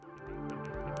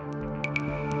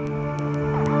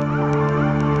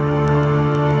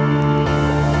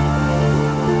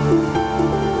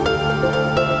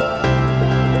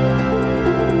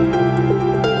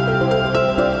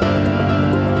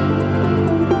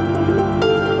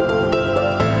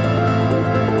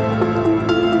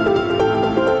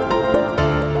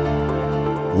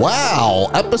Wow,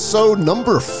 episode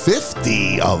number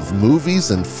 50 of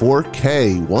Movies in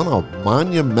 4K. What a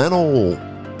monumental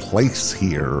place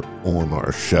here on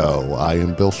our show. I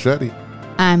am Bill Shetty.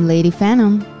 I'm Lady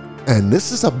Phantom. And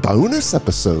this is a bonus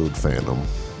episode, Phantom.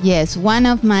 Yes, one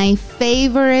of my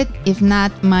favorite, if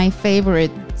not my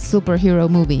favorite, superhero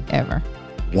movie ever.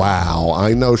 Wow,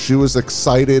 I know she was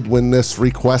excited when this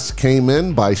request came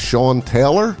in by Sean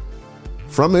Taylor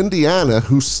from Indiana,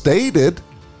 who stated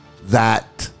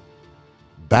that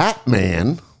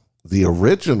Batman, the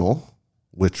original,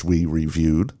 which we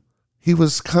reviewed, he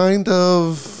was kind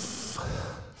of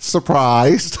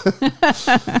surprised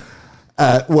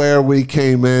at where we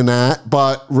came in at,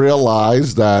 but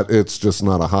realized that it's just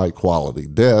not a high quality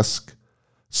disc.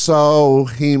 So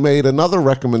he made another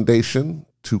recommendation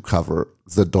to cover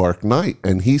The Dark Knight.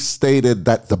 And he stated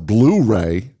that the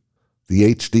Blu-ray,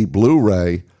 the HD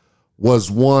Blu-ray, was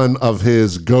one of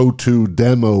his go-to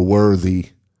demo-worthy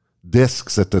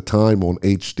discs at the time on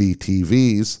HD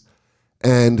TVs,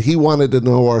 and he wanted to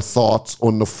know our thoughts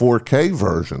on the 4K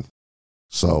version.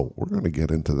 So we're going to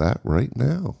get into that right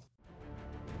now.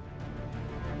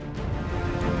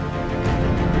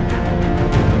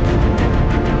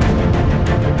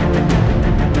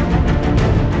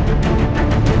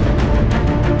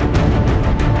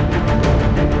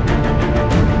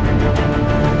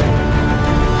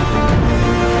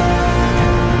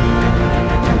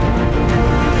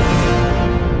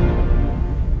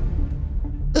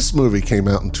 This movie came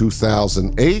out in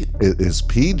 2008. It is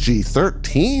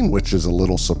PG-13, which is a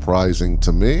little surprising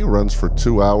to me. It runs for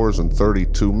 2 hours and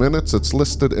 32 minutes. It's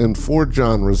listed in 4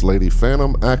 genres: Lady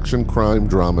Phantom, action, crime,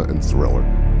 drama, and thriller.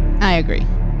 I agree.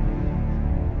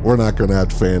 We're not going to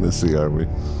add fantasy, are we?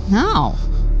 No.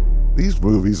 These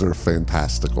movies are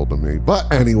fantastical to me.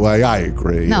 But anyway, I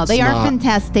agree. No, they are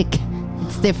fantastic.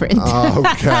 It's different.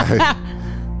 Okay.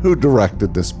 Who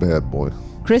directed this bad boy?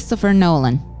 Christopher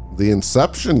Nolan. The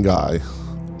Inception guy.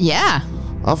 Yeah.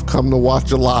 I've come to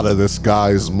watch a lot of this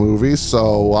guy's movies,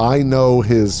 so I know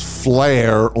his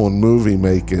flair on movie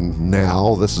making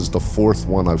now. This is the 4th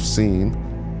one I've seen.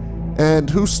 And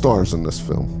who stars in this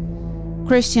film?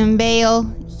 Christian Bale,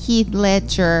 Heath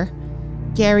Ledger,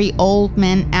 Gary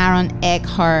Oldman, Aaron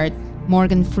Eckhart,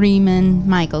 Morgan Freeman,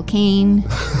 Michael Caine.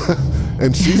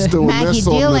 And she's doing this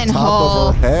on Gyllenhaal. The top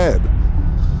of her head.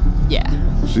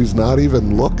 Yeah. She's not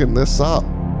even looking this up.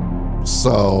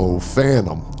 So,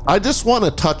 Phantom. I just want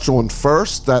to touch on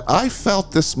first that I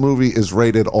felt this movie is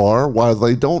rated R. While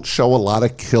they don't show a lot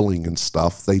of killing and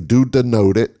stuff, they do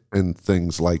denote it and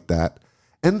things like that.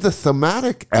 And the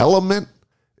thematic element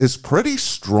is pretty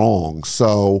strong.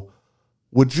 So,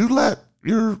 would you let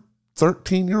your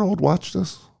 13-year-old watch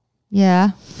this?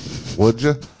 Yeah. Would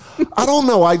you? I don't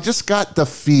know. I just got the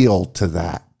feel to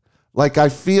that. Like, I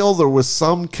feel there was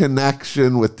some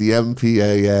connection with the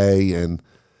MPAA, and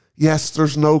yes,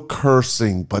 there's no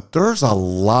cursing, but there's a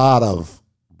lot of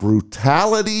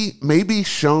brutality, maybe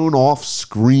shown off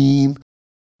screen.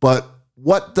 But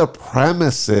what the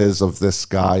premise is of this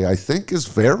guy, I think, is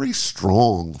very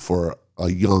strong for a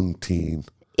young teen.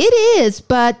 It is,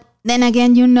 but then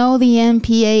again, you know the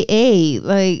MPAA,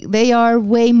 like, they are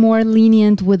way more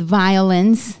lenient with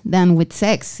violence than with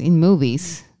sex in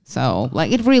movies. So,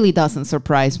 like, it really doesn't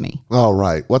surprise me. All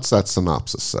right. What's that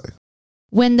synopsis say?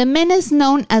 When the menace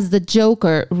known as the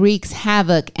Joker wreaks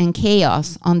havoc and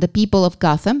chaos on the people of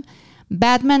Gotham,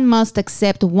 Batman must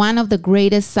accept one of the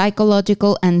greatest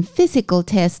psychological and physical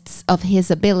tests of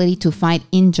his ability to fight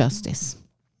injustice.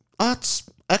 That's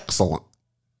excellent.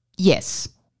 Yes.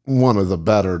 One of the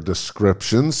better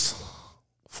descriptions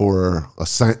for a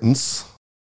sentence.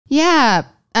 Yeah,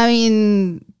 I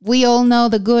mean, we all know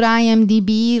the good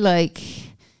IMDb, like,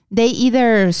 they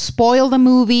either spoil the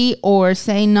movie or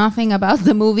say nothing about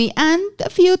the movie, and a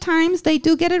few times they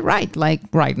do get it right, like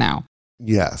right now.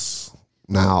 Yes.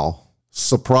 Now,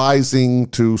 surprising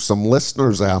to some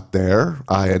listeners out there,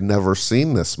 I had never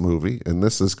seen this movie, and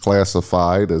this is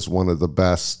classified as one of the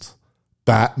best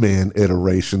Batman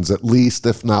iterations, at least,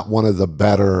 if not one of the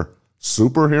better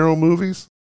superhero movies.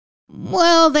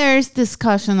 Well, there's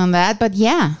discussion on that, but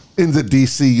yeah. In the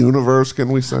DC universe, can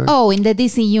we say? Oh, in the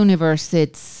DC universe,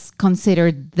 it's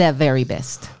considered the very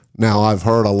best. Now, I've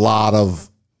heard a lot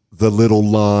of the little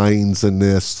lines in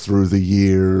this through the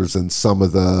years, and some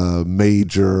of the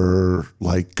major,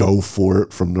 like, go for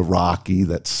it from the Rocky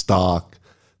that's stock.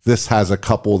 This has a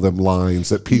couple of them lines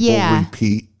that people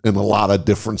repeat in a lot of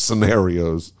different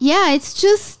scenarios. Yeah, it's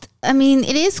just, I mean,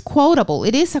 it is quotable.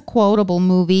 It is a quotable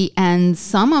movie, and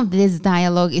some of this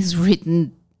dialogue is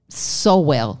written so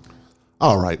well.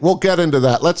 All right, we'll get into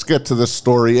that. Let's get to the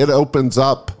story. It opens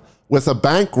up with a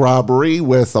bank robbery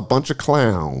with a bunch of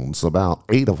clowns, about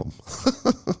 8 of them.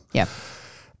 Yeah.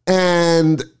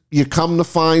 And you come to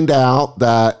find out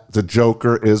that the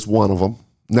Joker is one of them.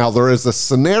 Now, there is a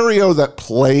scenario that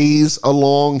plays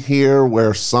along here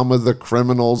where some of the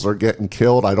criminals are getting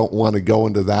killed. I don't want to go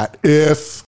into that.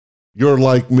 If you're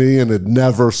like me and had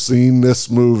never seen this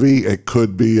movie, it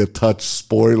could be a touch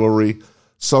spoilery.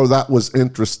 So that was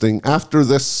interesting. After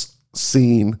this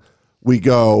scene, we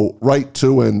go right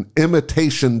to an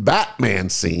imitation Batman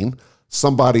scene.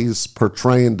 Somebody's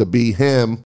portraying to be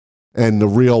him, and the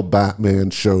real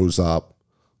Batman shows up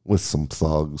with some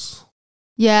thugs.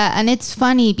 Yeah, and it's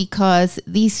funny because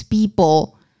these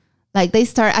people, like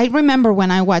I remember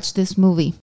when I watched this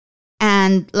movie,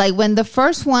 and like when the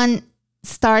first one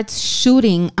starts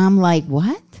shooting, I'm like,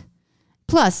 what?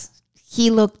 Plus,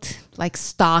 he looked like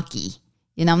stocky,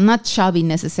 not chubby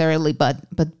necessarily, but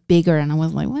bigger. And I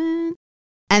was like, what?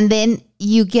 And then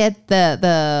you get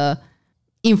the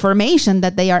information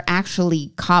that they are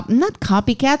actually not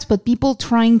copycats, but people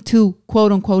trying to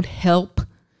quote unquote help.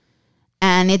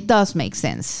 And it does make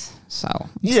sense. So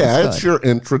yeah, it's your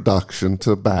introduction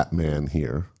to Batman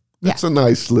here. Yeah. It's a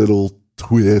nice little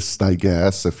twist, I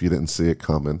guess, if you didn't see it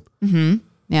coming. Mm-hmm.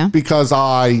 Yeah. Because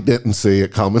I didn't see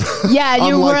it coming. Yeah,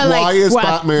 you were like, why is what?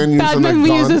 Batman using Batman a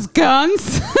gun? uses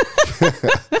guns?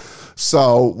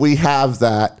 So we have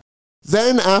that.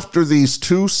 Then after these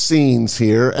 2 scenes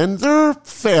here, and they're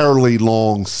fairly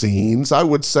long scenes, I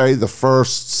would say the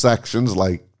first section's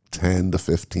like 10 to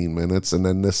 15 minutes, and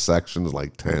then this section's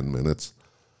like 10 minutes.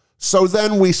 So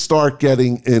then we start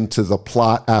getting into the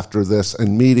plot after this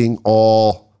and meeting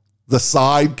all the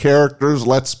side characters,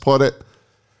 let's put it.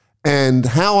 And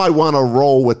how I want to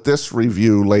roll with this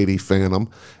review, Lady Phantom,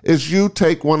 is you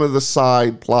take one of the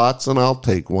side plots and I'll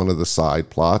take one of the side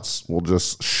plots. We'll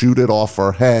just shoot it off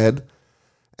our head.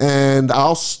 And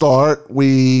I'll start.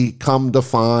 We come to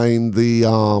find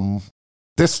the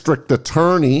district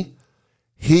attorney.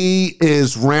 He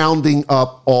is rounding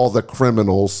up all the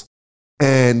criminals,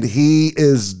 and he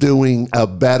is doing a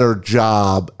better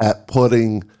job at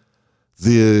putting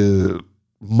the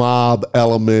mob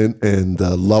element and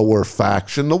the lower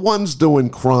faction, the ones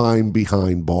doing crime,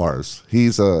 behind bars.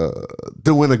 He's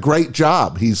doing a great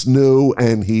job. He's new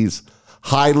and he's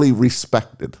highly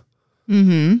respected.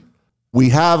 Mm-hmm. We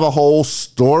have a whole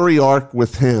story arc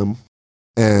with him,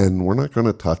 and we're not going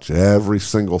to touch every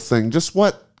single thing, just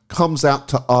what comes out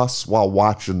to us while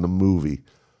watching the movie,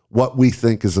 what we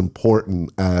think is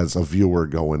important as a viewer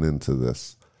going into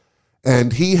this.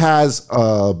 And he has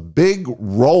a big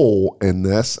role in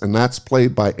this, and that's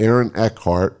played by Aaron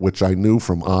Eckhart, which I knew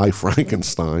from I,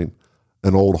 Frankenstein,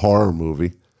 an old horror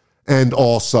movie, and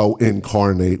also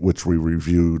Incarnate, which we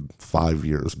reviewed 5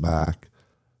 years back.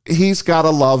 He's got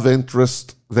a love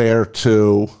interest there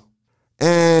too,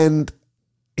 and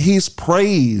he's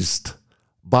praised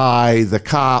by the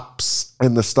cops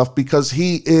and the stuff because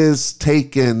he is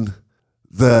taking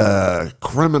the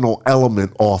criminal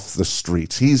element off the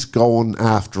streets. He's going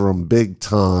after them big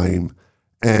time,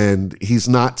 and he's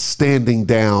not standing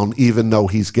down even though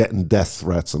he's getting death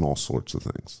threats and all sorts of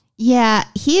things. Yeah,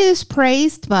 he is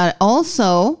praised, but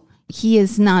also he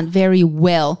is not very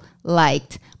well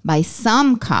liked by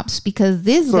some cops because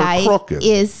this guy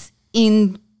is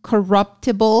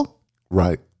incorruptible.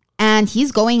 Right. And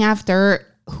he's going after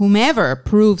whomever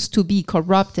proves to be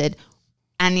corrupted.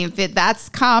 And if that's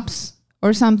cops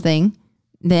or something,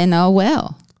 then oh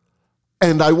well.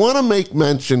 And I want to make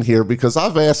mention here, because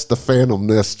I've asked the Phantom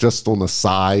this just on a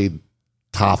side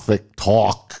topic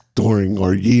talk during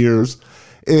our years,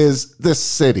 is this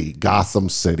city, Gotham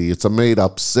City. It's a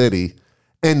made-up city.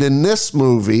 And in this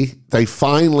movie, they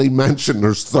finally mention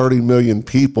there's 30 million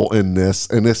people in this,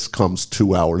 and this comes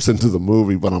 2 hours into the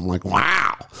movie. But I'm like,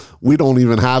 wow, we don't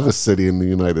even have a city in the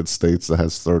United States that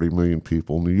has 30 million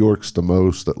people. New York's the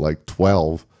most at like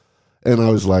 12. And I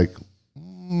was like,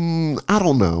 I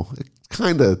don't know. It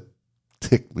kind of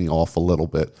ticked me off a little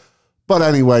bit. But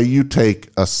anyway, you take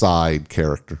a side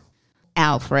character.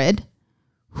 Alfred,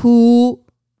 who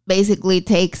basically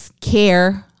takes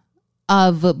care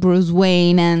of Bruce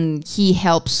Wayne and he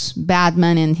helps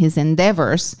Batman in his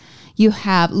endeavors. You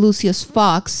have Lucius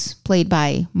Fox, played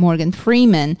by Morgan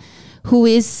Freeman, who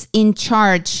is in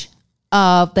charge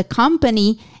of the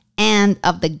company and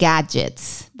of the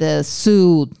gadgets, the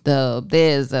suit, the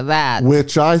this, the that.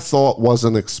 Which I thought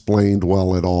wasn't explained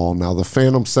well at all. Now, the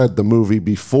Phantom said the movie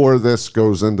before this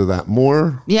goes into that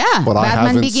more. Yeah, but Batman I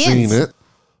haven't Begins. seen it.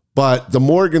 But the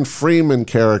Morgan Freeman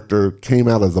character came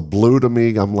out of the blue to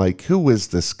me. I'm like, who is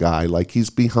this guy? Like, he's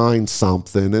behind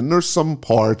something. And there's some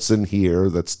parts in here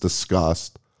that's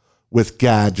discussed with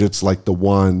gadgets, like the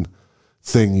one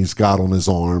thing he's got on his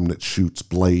arm that shoots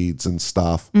blades and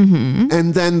stuff.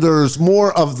 And then there's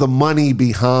more of the money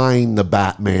behind the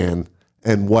Batman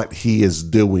and what he is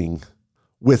doing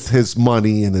with his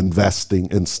money and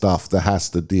investing and stuff that has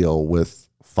to deal with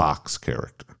Fox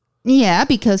character. Yeah,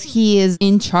 because he is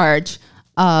in charge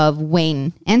of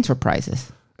Wayne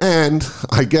Enterprises. And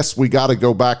I guess we got to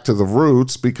go back to the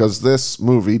roots, because this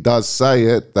movie does say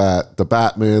it, that the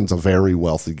Batman's a very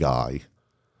wealthy guy.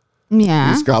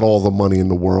 Yeah. He's got all the money in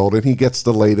the world, and he gets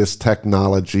the latest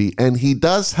technology, and he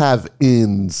does have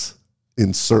ins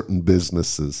in certain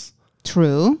businesses.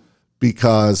 True.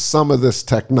 Because some of this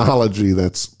technology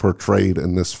that's portrayed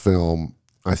in this film,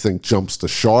 I think, jumps the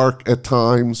shark at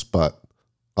times, but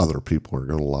other people are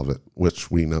going to love it,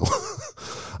 which we know.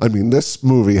 I mean, this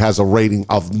movie has a rating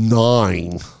of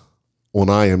 9 on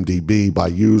IMDb by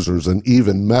users, and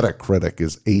even Metacritic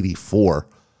is 84,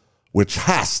 which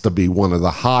has to be one of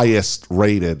the highest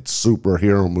rated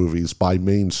superhero movies by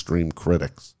mainstream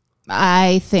critics.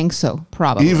 I think so,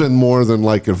 probably. Even more than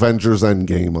like Avengers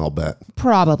Endgame, I'll bet.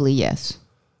 Probably, yes.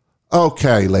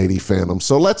 Okay, Lady Phantom.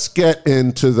 So let's get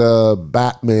into the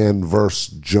Batman versus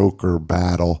Joker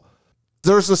battle.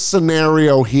 There's a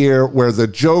scenario here where the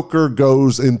Joker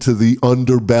goes into the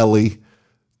underbelly,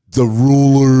 the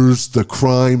rulers, the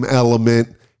crime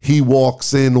element. He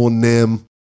walks in on them,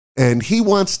 and he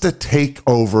wants to take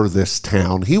over this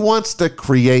town. He wants to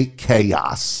create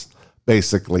chaos,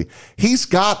 basically. He's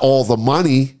got all the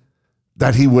money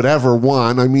that he would ever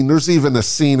want. I mean, there's even a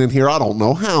scene in here, I don't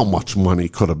know how much money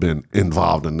could have been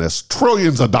involved in this.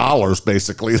 Trillions of dollars,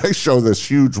 basically. They show this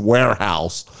huge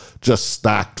warehouse just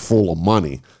stacked full of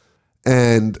money.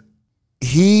 And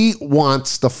he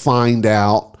wants to find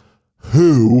out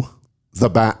who the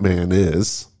Batman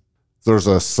is. There's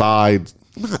a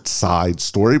not side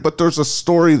story, but there's a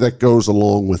story that goes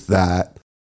along with that.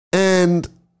 And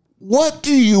what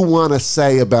do you want to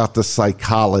say about the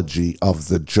psychology of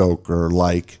the Joker?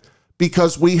 Like,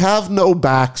 because we have no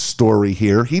backstory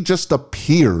here. He just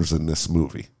appears in this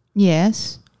movie.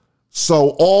 Yes. So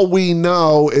all we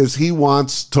know is he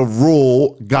wants to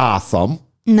rule Gotham.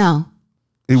 No.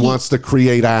 He wants to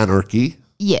create anarchy.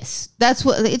 Yes.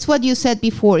 It's what you said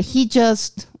before. He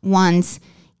just wants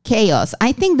chaos.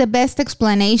 I think the best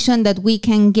explanation that we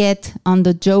can get on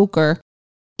the Joker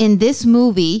in this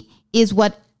movie is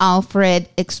what Alfred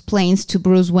explains to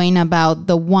Bruce Wayne about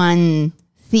the one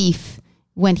thief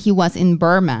when he was in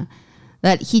Burma,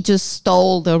 that he just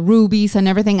stole the rubies and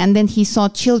everything, and then he saw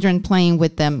children playing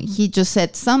with them. He just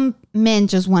said, some men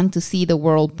just want to see the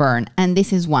world burn, and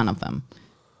this is one of them.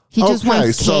 He just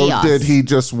wants chaos. So did he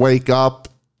just wake up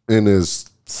in his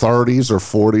 30s or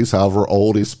 40s, however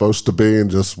old he's supposed to be,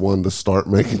 and just wanted to start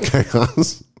making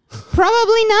chaos?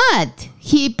 Probably not.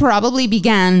 He probably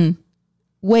began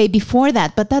way before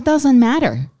that, but that doesn't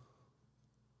matter.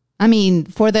 I mean,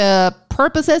 for the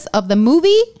purposes of the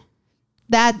movie,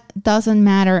 that doesn't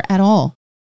matter at all.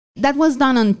 That was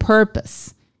done on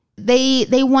purpose. They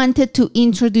wanted to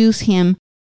introduce him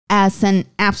as an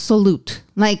absolute.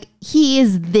 Like, he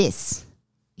is this.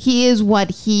 He is what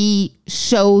he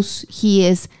shows he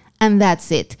is, and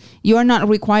that's it. You're not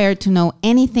required to know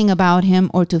anything about him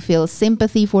or to feel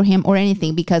sympathy for him or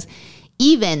anything, because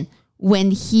even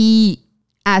when he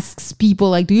asks people,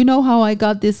 like, do you know how I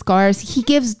got these scars? He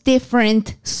gives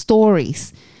different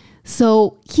stories.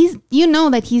 So you know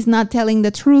that he's not telling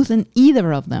the truth in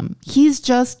either of them. He's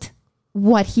just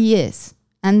what he is.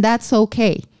 And that's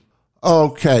okay.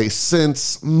 Okay,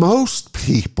 since most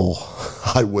people,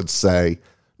 I would say,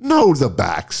 know the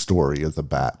backstory of the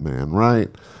Batman, right?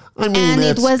 I mean, and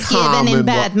it was given in common,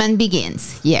 Batman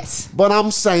Begins, yes. But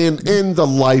I'm saying in the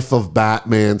life of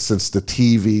Batman, since the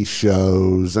TV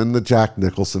shows and the Jack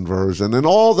Nicholson version and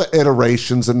all the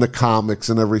iterations in the comics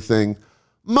and everything,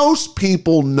 most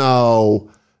people know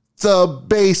the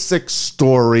basic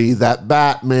story that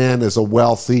Batman is a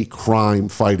wealthy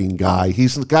crime-fighting guy.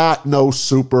 He's got no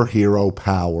superhero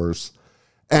powers.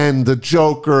 And the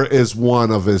Joker is one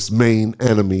of his main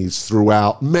enemies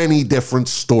throughout many different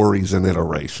stories and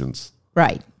iterations.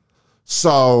 Right.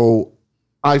 So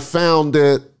I found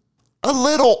it a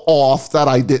little off that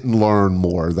I didn't learn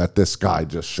more, that this guy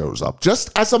just shows up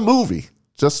just as a movie,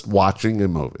 just watching a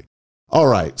movie. All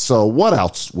right, so what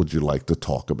else would you like to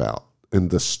talk about in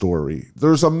this story?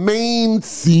 There's a main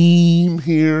theme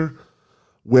here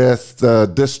with the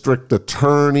district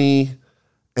attorney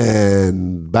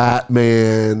and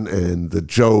Batman and the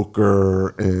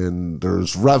Joker, and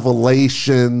there's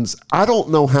revelations. I don't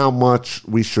know how much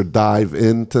we should dive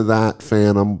into that,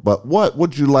 Phantom, but what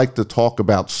would you like to talk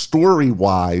about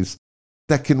story-wise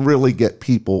that can really get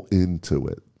people into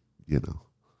it, you know?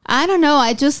 I don't know.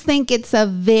 I just think it's a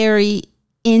very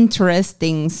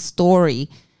interesting story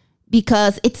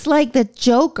because it's like the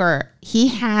Joker. He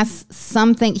has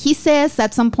something. He says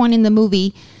at some point in the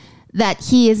movie that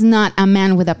he is not a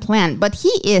man with a plan, but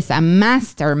he is a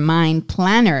mastermind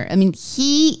planner. I mean,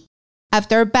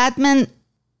 after Batman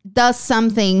does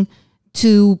something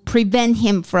to prevent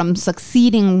him from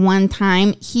succeeding one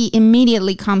time, he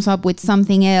immediately comes up with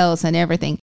something else and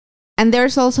everything. And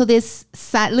there's also this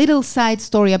little side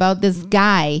story about this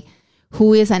guy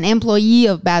who is an employee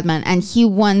of Batman, and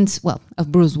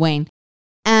of Bruce Wayne.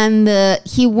 And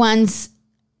he wants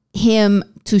him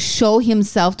to show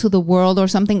himself to the world or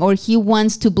something, or he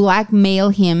wants to blackmail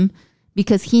him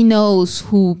because he knows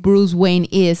who Bruce Wayne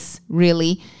is,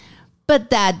 really. But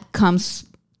that comes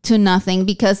to nothing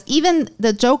because even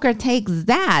the Joker takes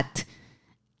that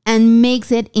and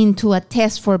makes it into a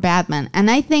test for Batman. And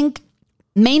I think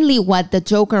mainly what the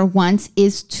Joker wants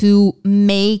is to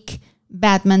make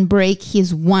Batman break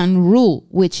his one rule,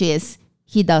 which is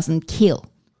he doesn't kill.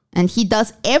 And he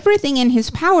does everything in his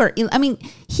power. I mean,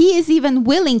 he is even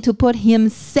willing to put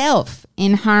himself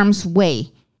in harm's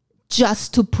way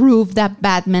just to prove that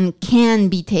Batman can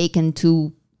be taken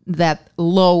to that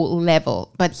low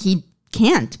level. But he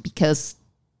can't because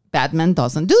Batman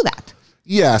doesn't do that.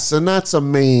 Yes, and that's a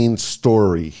main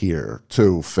story here,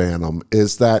 too, Phantom,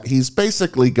 is that he's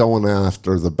basically going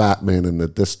after the Batman and the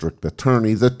district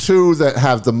attorney, the two that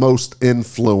have the most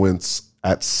influence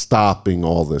at stopping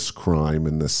all this crime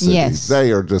in the city. Yes.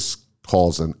 They are just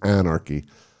causing anarchy.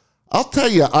 I'll tell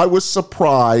you, I was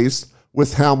surprised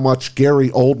with how much Gary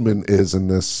Oldman is in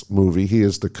this movie. He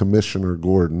is the Commissioner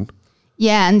Gordon.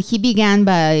 Yeah, and he began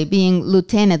by being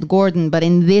Lieutenant Gordon, but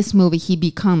in this movie, he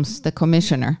becomes the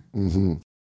commissioner. Mm-hmm.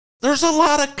 There's a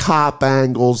lot of cop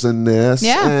angles in this.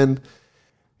 Yeah. And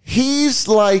he's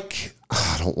like,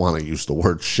 I don't want to use the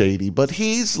word shady, but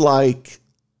he's like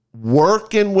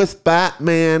working with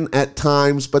Batman at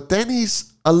times, but then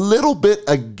he's a little bit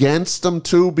against him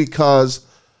too because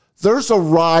there's a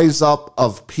rise up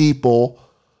of people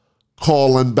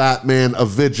calling Batman a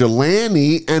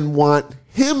vigilante and want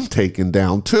him taken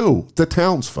down too, the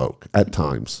townsfolk at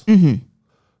times. Mm-hmm.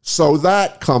 So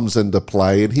that comes into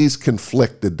play, and he's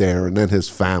conflicted there, and then his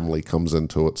family comes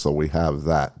into it, so we have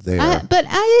that there. But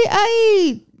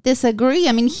I disagree.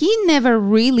 I mean, he never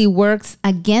really works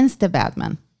against the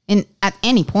Batman at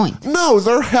any point. No,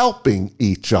 they're helping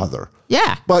each other.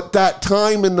 Yeah. But that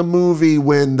time in the movie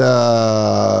when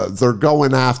they're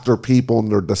going after people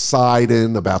and they're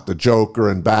deciding about the Joker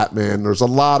and Batman, there's a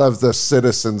lot of the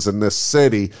citizens in this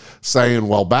city saying,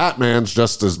 well, Batman's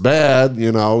just as bad.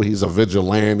 You know, he's a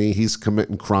vigilante. He's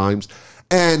committing crimes.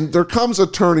 And there comes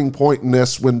a turning point in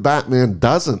this when Batman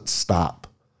doesn't stop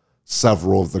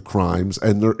several of the crimes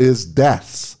and there is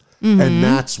deaths. Mm-hmm. And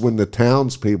that's when the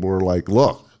townspeople are like,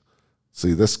 look,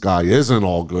 see, this guy isn't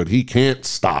all good. He can't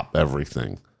stop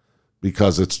everything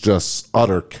because it's just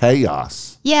utter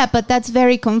chaos. Yeah, but that's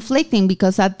very conflicting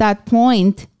because at that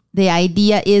point, the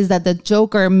idea is that the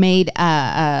Joker made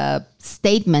a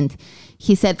statement.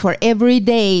 He said, for every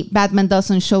day Batman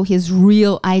doesn't show his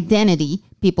real identity,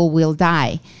 people will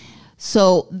die.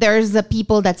 So there's the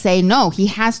people that say, no, he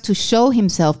has to show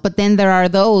himself. But then there are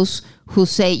those who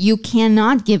say, you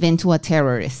cannot give in to a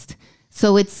terrorist.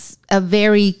 So it's a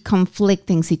very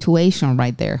conflicting situation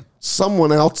right there.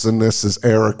 Someone else in this is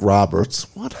Eric Roberts.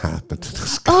 What happened to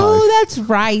this guy? Oh, that's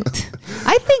right.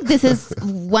 I think this is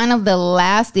one of the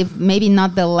last, if maybe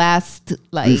not the last,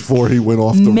 like before he went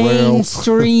off the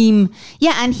mainstream. rails.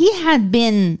 Yeah, and he had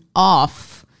been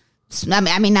off.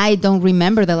 I mean, I don't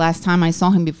remember the last time I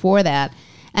saw him before that.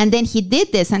 And then he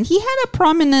did this, and he had a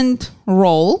prominent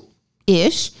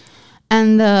role-ish.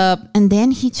 And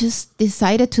then he just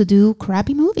decided to do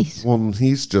crappy movies. Well,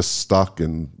 he's just stuck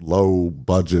in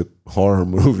low-budget horror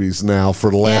movies now for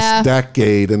the last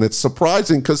decade. And it's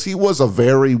surprising because he was a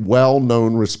very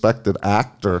well-known, respected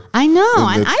actor. I know,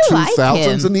 in the and I like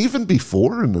him. And even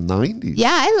before in the 90s.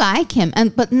 Yeah, I like him.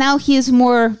 But now he is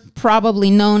more probably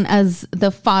known as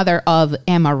the father of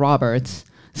Emma Roberts.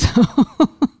 So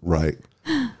Right.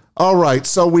 All right,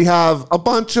 so we have a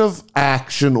bunch of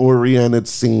action-oriented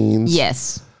scenes.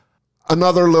 Yes.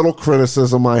 Another little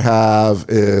criticism I have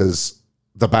is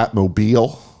the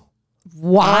Batmobile.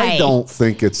 Why? I don't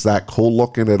think it's that cool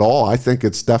looking at all. I think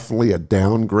it's definitely a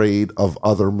downgrade of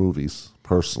other movies,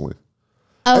 personally.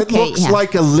 Okay, it looks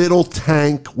like a little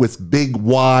tank with big,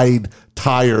 wide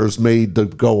tires made to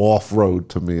go off-road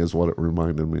to me is what it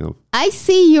reminded me of. I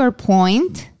see your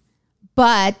point,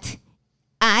 but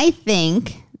I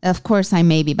think... Of course, I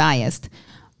may be biased,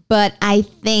 but I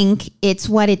think it's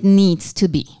what it needs to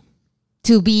be.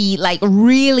 to be like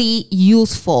really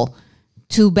useful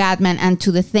to Batman and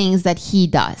to the things that he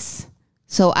does.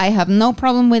 So I have no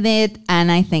problem with it,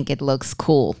 and I think it looks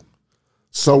cool.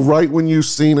 So right when you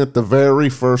seen it the very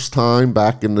first time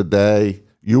back in the day,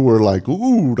 you were like,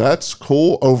 ooh, that's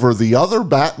cool, over the other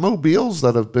Batmobiles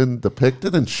that have been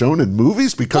depicted and shown in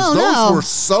movies? Because those were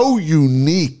so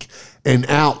unique and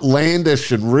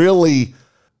outlandish and really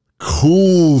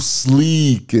cool,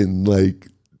 sleek, and like,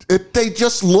 they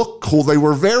just look cool. They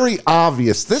were very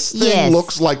obvious. This thing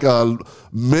looks like a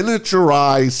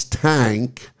miniaturized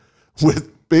tank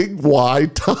with big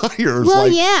wide tires. Well,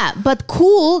 yeah, but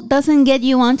cool doesn't get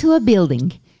you onto a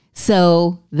building.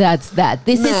 So that's that.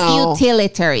 This is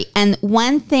utilitarian. And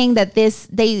one thing that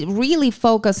they really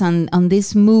focus on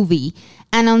this movie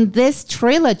and on this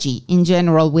trilogy in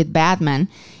general with Batman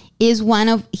is one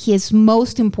of his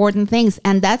most important things.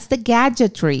 And that's the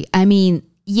gadgetry. I mean,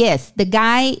 yes, the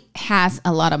guy has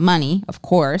a lot of money, of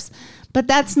course, but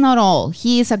that's not all.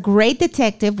 He is a great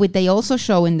detective, which they also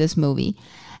show in this movie.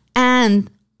 And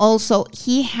also,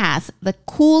 he has the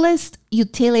coolest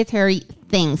utilitarian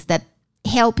things that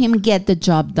help him get the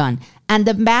job done. And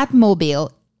the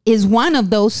Batmobile is one of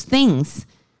those things.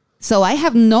 So I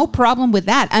have no problem with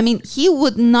that. I mean, he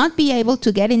would not be able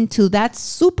to get into that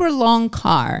super long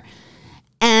car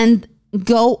and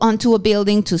go onto a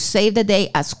building to save the day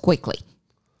as quickly.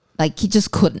 Like, he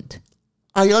just couldn't.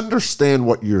 I understand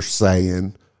what you're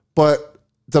saying, but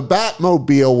the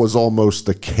Batmobile was almost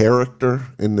a character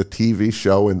in the TV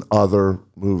show and other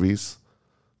movies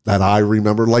that I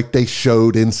remember. Like, they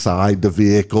showed inside the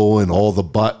vehicle and all the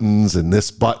buttons, and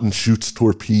this button shoots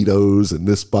torpedoes and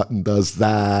this button does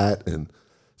that and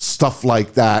stuff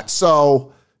like that.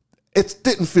 So it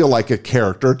didn't feel like a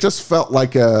character. It just felt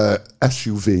like a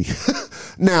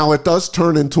SUV. Now, it does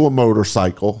turn into a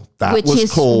motorcycle. That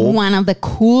was cool. Which is one of the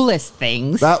coolest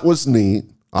things. That was neat.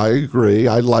 I agree.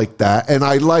 I like that. And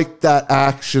I like that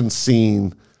action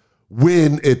scene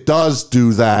when it does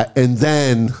do that. And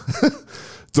then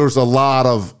there's a lot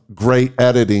of great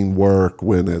editing work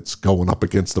when it's going up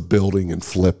against a building and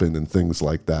flipping and things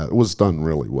like that. It was done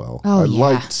really well. I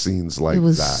liked scenes like that. It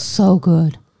was so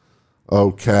good.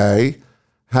 Okay.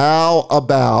 How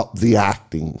about the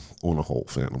acting on a whole,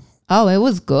 Phantom? Oh, it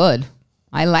was good.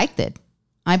 I liked it.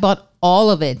 I bought all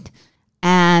of it.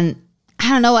 And I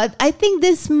don't know, I think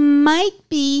this might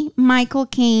be Michael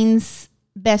Caine's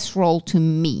best role to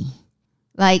me.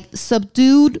 Like,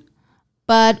 subdued,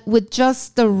 but with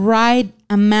just the right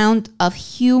amount of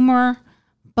humor,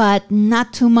 but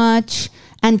not too much.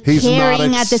 And He's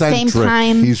caring not at the same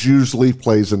time. He's usually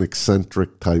plays an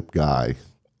eccentric type guy.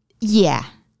 Yeah.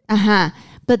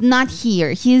 But not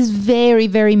here. He's very,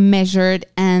 very measured.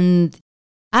 And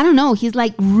I don't know, he's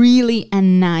like really a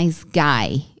nice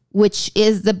guy, which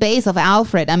is the base of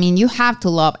Alfred. I mean, you have to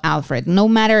love Alfred, no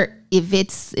matter if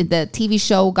it's in the TV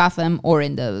show Gotham or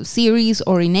in the series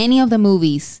or in any of the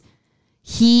movies.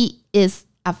 He is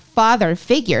a father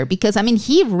figure because, I mean,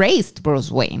 he raised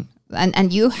Bruce Wayne.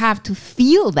 And you have to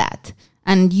feel that.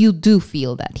 And you do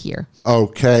feel that here.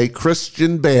 Okay,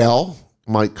 Christian Bale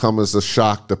might come as a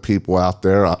shock to people out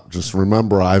there. Just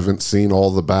remember, I haven't seen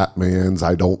all the Batmans.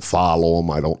 I don't follow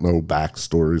them. I don't know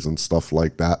backstories and stuff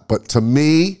like that. But to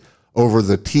me, over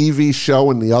the TV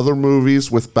show and the other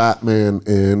movies with Batman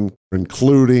in,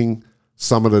 including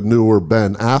some of the newer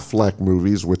Ben Affleck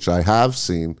movies, which I have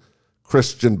seen,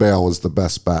 Christian Bale is the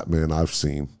best Batman I've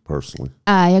seen, personally.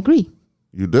 I agree.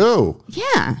 You do?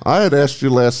 Yeah. I had asked you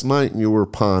last night and you were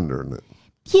pondering it.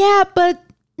 Yeah, but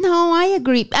no, I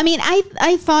agree. I mean,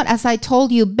 I thought, as I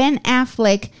told you, Ben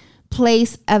Affleck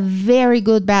plays a very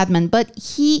good Batman, but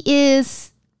he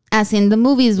is, as in the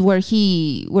movies where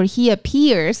he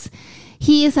appears,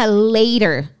 he is a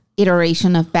later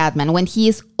iteration of Batman when he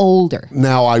is older.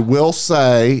 Now, I will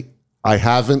say I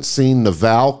haven't seen the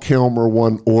Val Kilmer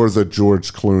one or the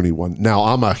George Clooney one. Now,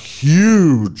 I'm a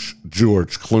huge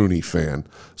George Clooney fan.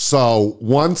 So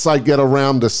once I get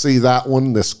around to see that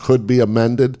one, this could be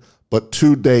amended. But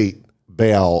to date,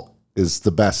 Bale is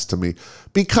the best to me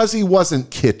because he wasn't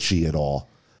kitschy at all.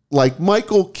 Like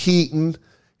Michael Keaton,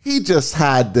 he just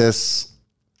had this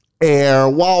air,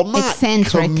 while not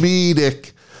eccentric,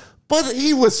 comedic, but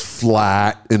he was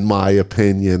flat, in my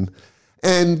opinion.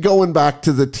 And going back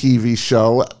to the TV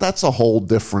show, that's a whole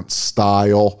different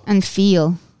style. And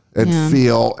feel.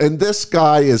 And this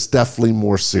guy is definitely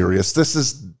more serious. This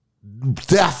is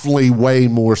definitely way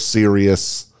more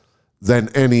serious than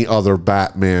any other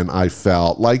Batman I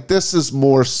felt. Like, this is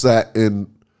more set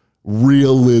in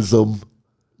realism.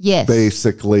 Yes.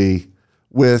 Basically,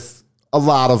 with a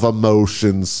lot of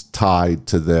emotions tied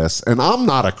to this. And I'm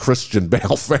not a Christian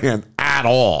Bale fan at at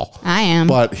all. I am.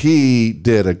 But he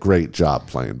did a great job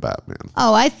playing Batman.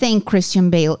 Oh, I think Christian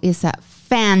Bale is a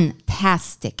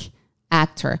fantastic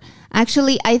actor.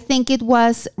 Actually, I think it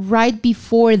was right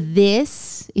before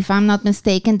this, if I'm not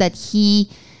mistaken, that he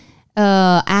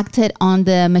acted on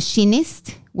The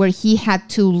Machinist, where he had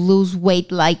to lose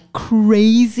weight like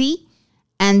crazy.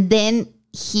 And then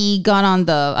he got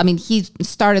on he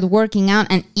started working out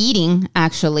and eating,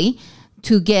 actually,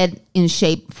 to get in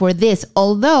shape for this.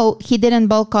 Although he didn't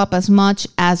bulk up as much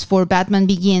as for Batman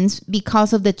Begins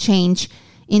because of the change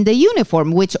in the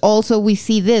uniform, which also we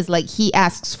see this, like he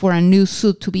asks for a new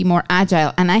suit to be more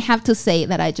agile. And I have to say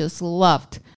that I just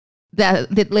loved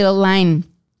that little line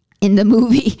in the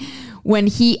movie when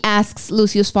he asks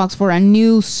Lucius Fox for a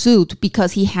new suit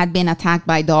because he had been attacked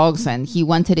by dogs and he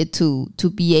wanted it to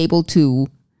be able to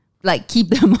like keep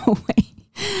them away.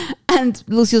 And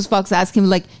Lucius Fox asked him,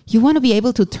 like, you want to be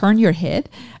able to turn your head?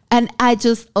 And I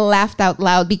just laughed out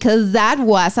loud because that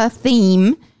was a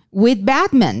theme with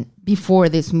Batman before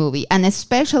this movie, and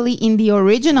especially in the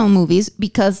original movies,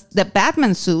 because the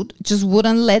Batman suit just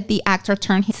wouldn't let the actor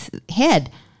turn his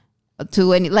head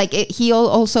to any, like he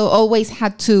also always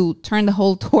had to turn the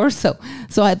whole torso.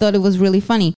 So I thought it was really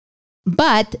funny.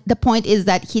 But the point is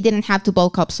that he didn't have to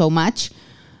bulk up so much.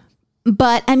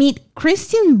 But I mean,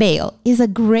 Christian Bale is a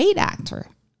great actor.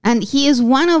 And he is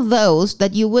one of those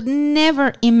that you would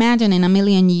never imagine in a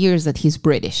million years that he's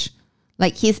British.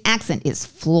 Like his accent is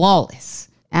flawless.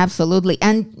 Absolutely.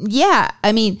 And yeah,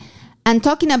 I mean, and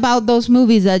talking about those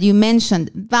movies that you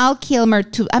mentioned, Val Kilmer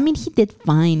too. I mean, he did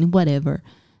fine, whatever.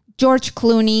 George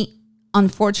Clooney,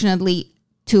 unfortunately,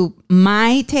 to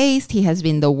my taste, he has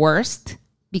been the worst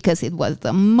because it was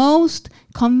the most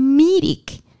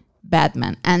comedic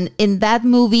Batman. And in that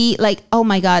movie, like, oh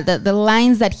my God, the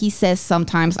lines that he says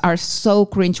sometimes are so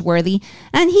cringeworthy.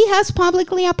 And he has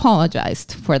publicly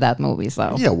apologized for that movie.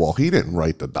 So Yeah, well, he didn't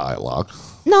write the dialogue.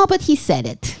 no, but he said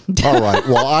it. All right.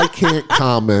 Well, I can't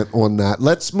comment on that.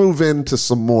 Let's move into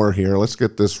some more here. Let's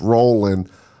get this rolling.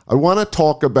 I want to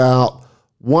talk about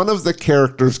one of the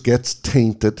characters gets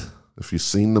tainted. If you've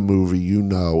seen the movie, you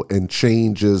know, and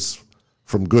changes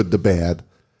from good to bad.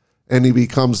 And he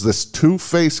becomes this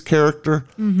two-faced character.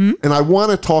 Mm-hmm. And I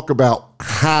want to talk about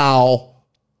how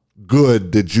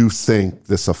good did you think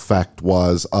this effect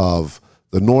was of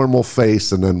the normal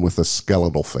face and then with a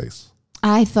skeletal face?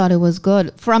 I thought it was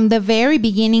good. From the very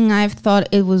beginning, I've thought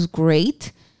it was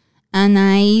great. And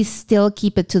I still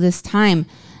keep it to this time.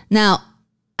 Now,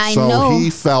 I know. So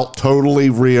he felt totally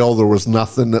real. There was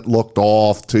nothing that looked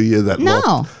off to you that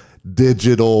looked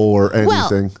digital or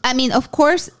anything. Well, I mean, of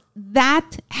course,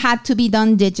 that had to be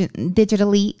done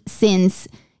digitally since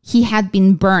he had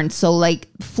been burned. So like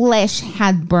flesh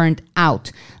had burned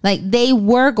out. Like they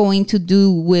were going to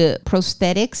do with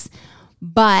prosthetics,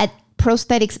 but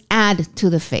prosthetics add to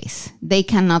the face. They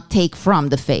cannot take from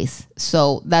the face.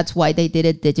 So that's why they did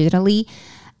it digitally.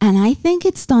 And I think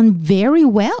it's done very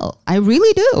well. I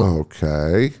really do.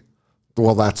 Okay.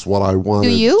 Well, that's what I wanted.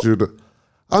 Do you?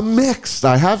 I'm mixed.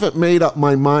 I haven't made up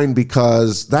my mind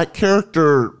because that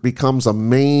character becomes a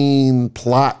main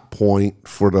plot point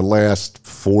for the last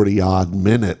 40 odd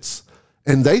minutes.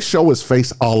 And they show his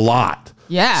face a lot.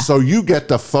 Yeah. So you get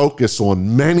to focus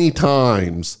on many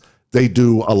times. They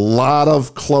do a lot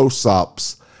of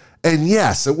close-ups. And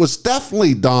yes, it was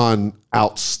definitely done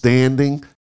outstanding.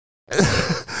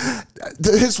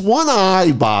 His one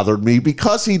eye bothered me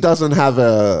because he doesn't have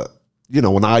an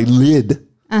eyelid.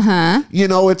 Uh-huh. You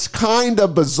know, it's kind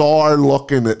of bizarre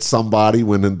looking at somebody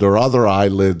when their other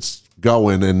eyelids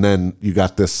going and then you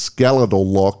got this skeletal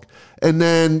look. And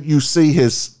then you see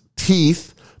his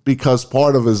teeth because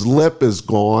part of his lip is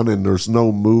gone and there's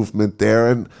no movement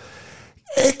there. And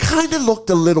it kind of looked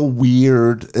a little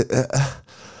weird.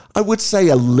 I would say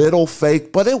a little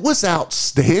fake, but it was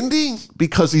outstanding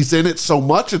because he's in it so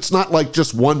much. It's not like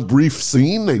just one brief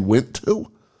scene they went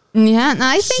to. Yeah,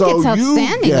 I think it's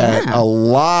outstanding. You get a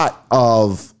lot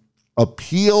of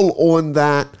appeal on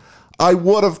that. I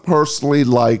would have personally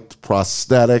liked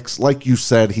prosthetics. Like you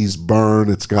said, he's burned.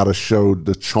 It's got to show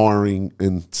the charring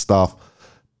and stuff.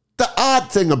 The odd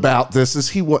thing about this is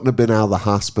he wouldn't have been out of the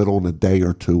hospital in a day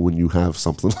or two when you have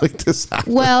something like this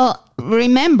happen. Well,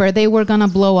 remember, they were going to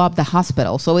blow up the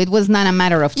hospital, so it was not a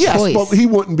matter of choice. Yes, but he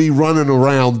wouldn't be running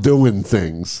around doing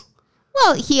things.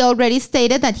 Well, he already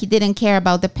stated that he didn't care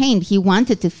about the pain. He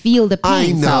wanted to feel the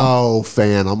pain. I know,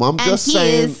 Phantom. I'm just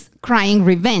saying. And he is crying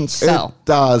revenge, so. It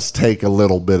does take a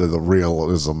little bit of the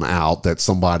realism out that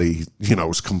somebody,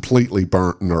 is completely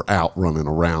burnt and they're out running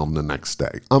around the next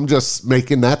day. I'm just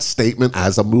making that statement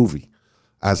as a movie,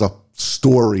 as a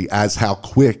story, as how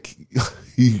quick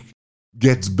he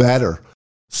gets better.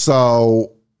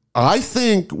 So I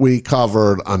think we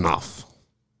covered enough.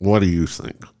 What do you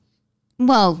think?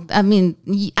 Well, I mean,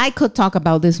 I could talk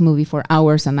about this movie for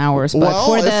hours and hours, but Well,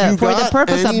 for the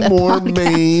purpose of the more podcast,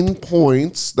 main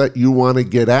points that you want to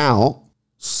get out,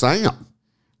 say them.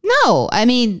 no, I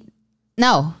mean,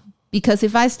 no, because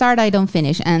if I start, I don't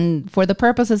finish. And for the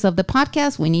purposes of the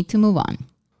podcast, we need to move on.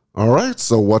 All right.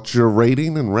 So what's your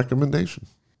rating and recommendation?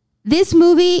 This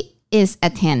movie is a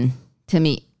 10 to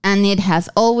me, and it has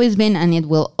always been, and it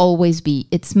will always be.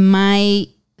 It's my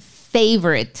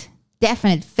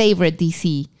definite favorite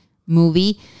DC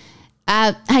movie.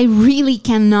 I really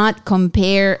cannot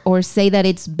compare or say that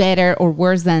it's better or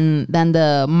worse than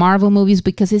the Marvel movies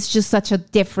because it's just such a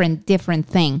different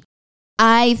thing.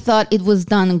 I thought it was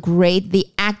done great. The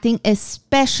acting,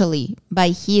 especially by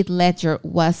Heath Ledger,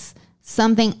 was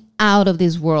something out of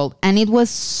this world. And it was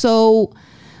so,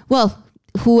 well,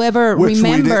 whoever Which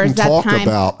remembers we didn't that talk time.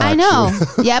 about, I know.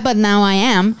 Yeah, but now I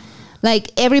am.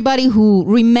 Like, everybody who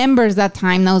remembers that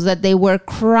time knows that they were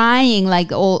crying.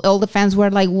 Like, all the fans were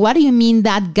like, what do you mean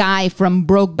that guy from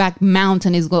Brokeback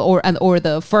Mountain is or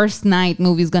the First Night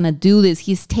movie is going to do this?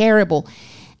 He's terrible.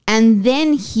 And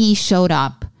then he showed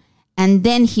up. And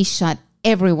then he shut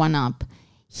everyone up.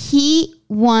 He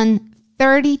won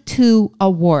 32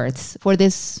 awards for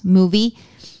this movie.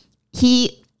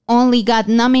 He only got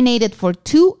nominated for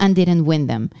 2 and didn't win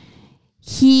them.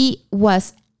 He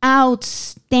was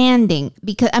outstanding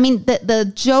because, I mean,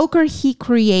 the Joker he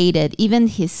created, even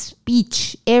his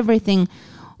speech, everything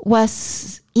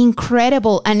was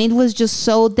incredible. And it was just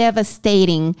so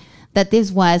devastating that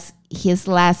this was his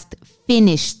last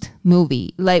finished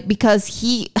movie. Like, because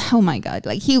oh my God,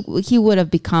 like he would have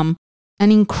become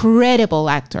an incredible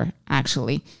actor,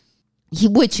 actually.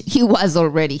 Which he was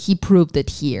already. He proved it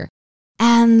here.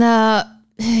 And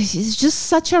it's just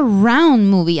such a round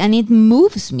movie, and it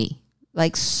moves me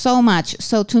like so much.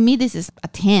 So to me, this is a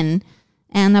 10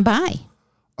 and a buy.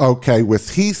 Okay,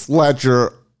 with Heath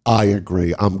Ledger, I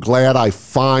agree. I'm glad I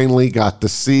finally got to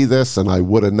see this, and I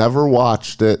would have never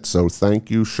watched it. So thank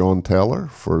you, Sean Taylor,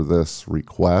 for this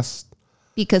request.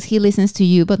 Because he listens to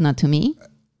you, but not to me.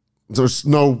 There's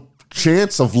no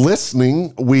chance of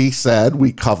listening. We said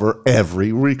we cover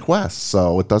every request.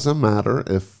 So it doesn't matter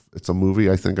if it's a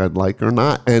movie I think I'd like or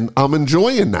not. And I'm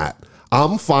enjoying that.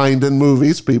 I'm finding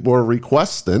movies people are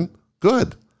requesting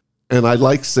good. And I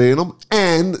like seeing them.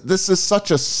 And this is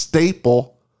such a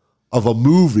staple of a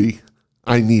movie.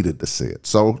 I needed to see it.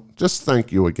 So just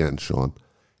thank you again, Sean.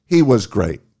 He was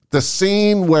great. The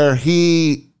scene where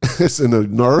he is in a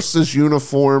nurse's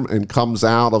uniform and comes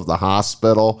out of the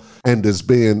hospital and is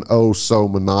being so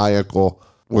maniacal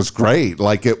was great.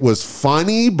 Like, it was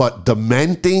funny but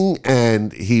dementing,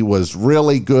 and he was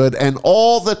really good. And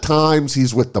all the times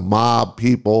he's with the mob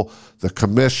people, the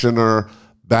commissioner,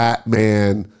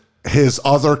 Batman, his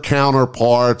other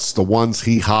counterparts, the ones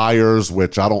he hires,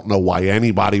 which I don't know why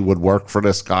anybody would work for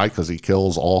this guy because he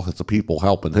kills all the people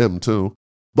helping him too.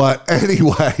 But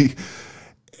anyway,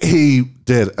 he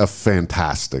did a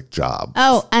fantastic job.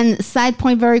 Oh, and side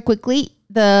point very quickly,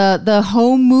 the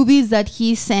home movies that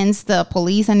he sends the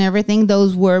police and everything,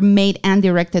 those were made and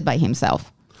directed by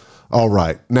himself. All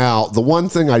right. Now, the one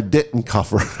thing I didn't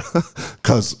cover,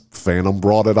 because Phantom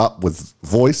brought it up with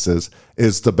voices,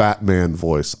 is the Batman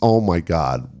voice. Oh my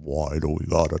God, why do we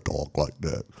gotta talk like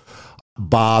that?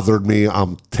 Bothered me.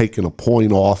 I'm taking a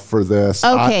point off for this.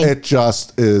 Okay. It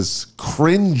just is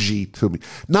cringy to me.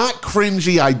 Not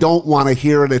cringy, I don't want to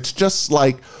hear it. It's just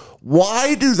like,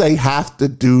 why do they have to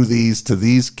do these to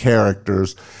these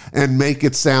characters and make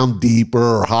it sound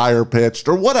deeper or higher pitched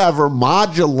or whatever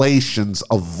modulations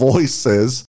of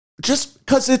voices? Just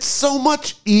because it's so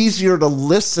much easier to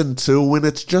listen to when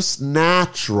it's just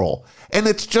natural. And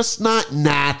it's just not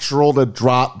natural to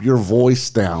drop your voice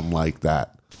down like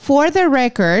that. For the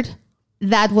record,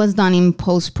 that was done in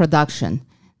post-production.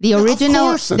 The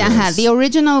original, the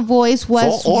original voice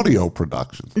was it's all audio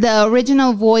production. The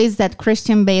original voice that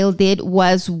Christian Bale did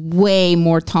was way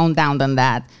more toned down than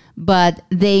that, but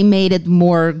they made it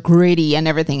more gritty and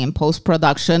everything in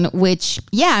post-production. Which,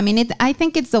 yeah, I mean, I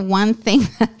think it's the one thing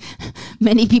that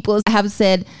many people have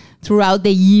said throughout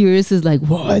the years is like,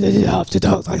 why did you have to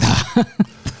talk like that?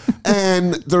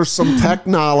 And there's some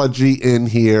technology in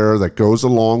here that goes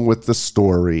along with the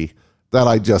story that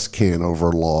I just can't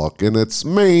overlook. And it's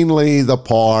mainly the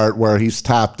part where he's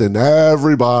tapped in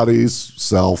everybody's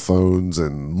cell phones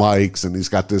and mics, and he's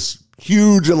got this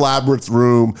huge elaborate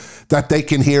room that they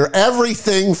can hear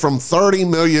everything from 30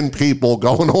 million people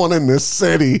going on in this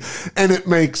city, and it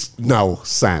makes no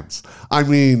sense. I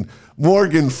mean,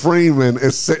 Morgan Freeman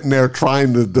is sitting there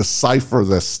trying to decipher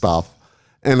this stuff.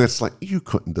 And it's like, you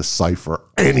couldn't decipher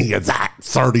any of that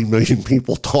 30 million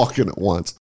people talking at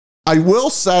once. I will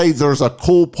say there's a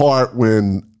cool part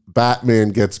when Batman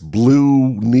gets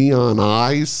blue neon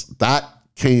eyes. That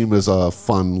came as a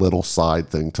fun little side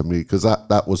thing to me because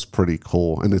that was pretty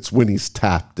cool. And it's when he's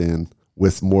tapped in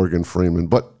with Morgan Freeman.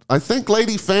 But I think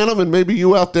Lady Phantom, and maybe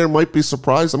you out there might be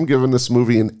surprised, I'm giving this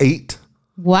movie an 8.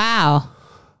 Wow.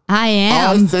 I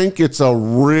am. I think it's a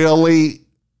really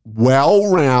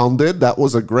well-rounded, that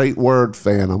was a great word,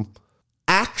 Phantom,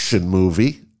 action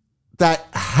movie that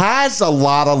has a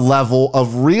lot of level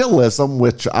of realism,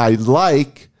 which I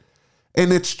like.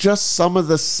 And it's just some of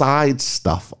the side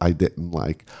stuff I didn't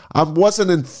like. I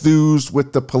wasn't enthused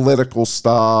with the political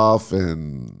stuff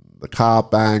and the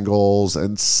cop angles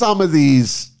and some of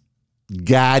these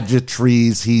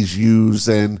gadgetries he's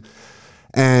using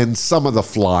and some of the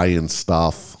flying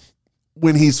stuff.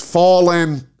 When he's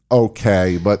falling,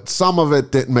 okay, but some of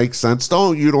it didn't make sense.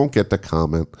 You don't get to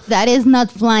comment. That is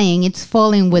not flying. It's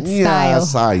falling with style.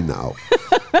 Yes, I know.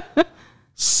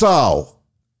 So,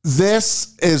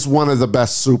 this is one of the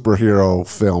best superhero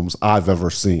films I've ever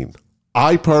seen.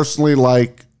 I personally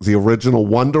like the original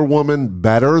Wonder Woman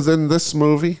better than this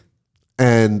movie.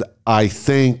 And I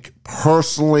think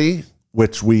personally,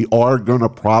 which we are going to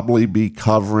probably be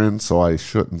covering, so I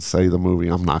shouldn't say the movie.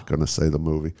 I'm not going to say the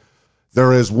movie.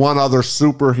 There is one other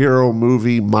superhero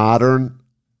movie, modern,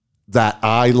 that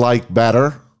I like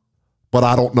better, but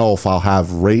I don't know if I'll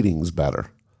have ratings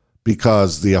better.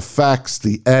 Because the effects,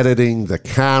 the editing, the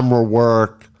camera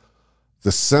work, the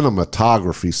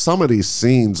cinematography, some of these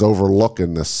scenes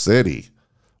overlooking the city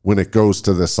when it goes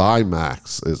to this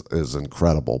IMAX is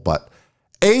incredible. But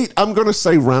 8, I'm going to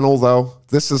say rental, though.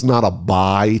 This is not a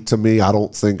buy to me. I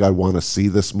don't think I want to see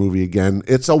this movie again.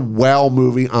 It's a well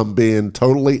movie. I'm being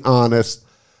totally honest.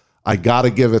 I got to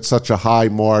give it such a high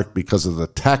mark because of the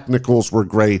technicals were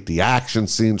great. The action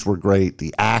scenes were great.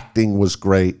 The acting was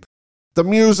great. The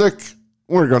music,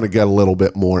 we're going to get a little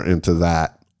bit more into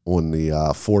that on the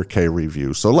 4K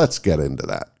review. So let's get into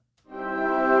that.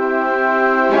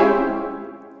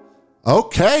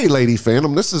 Okay, Lady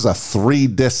Phantom, this is a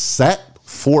 3-disc set,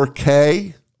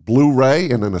 4K, Blu-ray,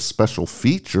 and then a special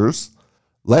features.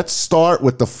 Let's start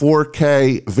with the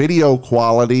 4K video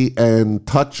quality and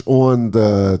touch on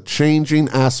the changing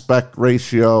aspect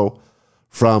ratio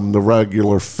from the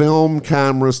regular film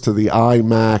cameras to the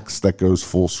IMAX that goes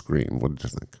full screen. What did you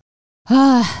think?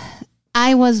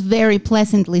 I was very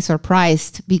pleasantly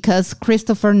surprised because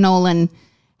Christopher Nolan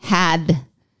had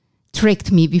tricked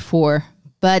me before,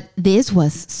 but this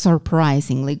was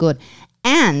surprisingly good.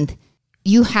 And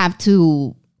you have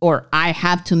to, or I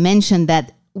have to mention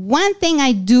that one thing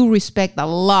I do respect a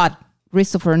lot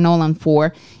Christopher Nolan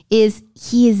for is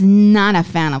he is not a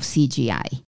fan of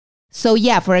CGI. So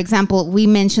yeah, for example, we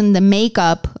mentioned the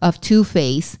makeup of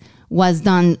Two-Face was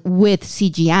done with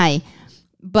CGI,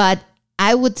 but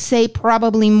I would say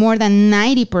probably more than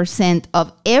 90%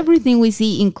 of everything we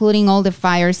see, including all the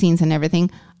fire scenes and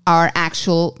everything, are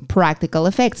actual practical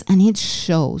effects. And it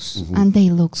shows, and they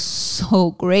look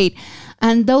so great.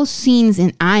 And those scenes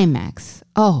in IMAX,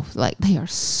 they are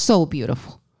so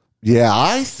beautiful. Yeah,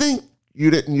 I think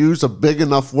you didn't use a big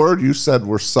enough word. You said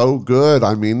we're so good.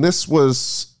 I mean, this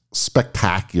was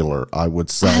spectacular, I would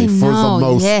say, for the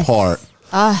most part.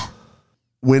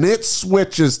 When it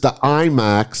switches to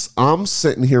IMAX, I'm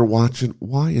sitting here watching,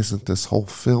 why isn't this whole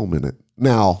film in it?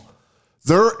 Now,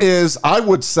 there is, I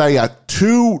would say,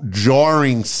 2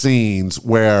 jarring scenes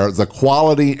where the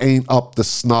quality ain't up to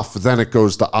snuff, then it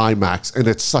goes to IMAX, and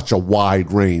it's such a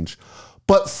wide range.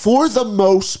 But for the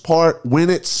most part, when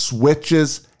it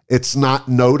switches, it's not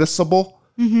noticeable.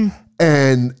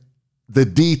 And the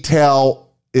detail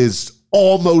is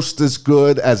almost as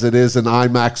good as it is in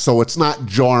IMAX, so it's not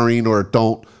jarring or it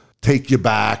don't take you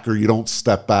back or you don't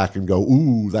step back and go,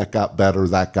 ooh, that got better,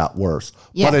 that got worse.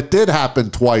 Yeah. But it did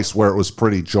happen twice where it was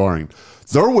pretty jarring.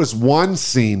 There was one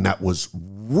scene that was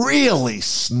really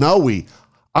snowy.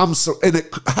 And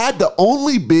it had to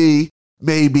only be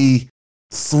maybe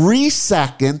 3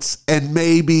 seconds and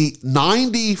maybe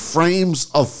 90 frames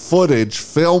of footage,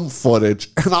 film footage.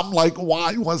 And I'm like,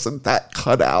 why wasn't that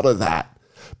cut out of that?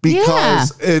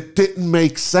 Because it didn't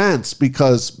make sense,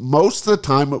 because most of the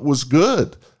time it was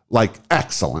good, like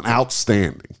excellent,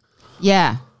 outstanding.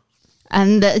 Yeah.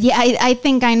 And I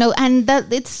think I know. And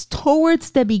that it's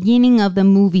towards the beginning of the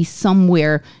movie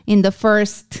somewhere in the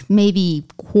first maybe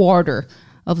quarter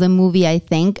of the movie, I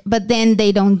think. But then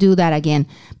they don't do that again.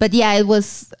 But yeah, it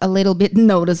was a little bit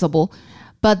noticeable.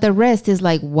 But the rest is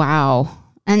like, wow.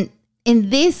 And in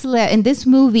this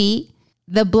movie,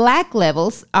 the black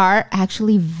levels are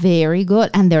actually very good.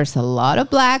 And there's a lot of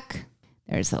black.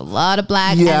 There's a lot of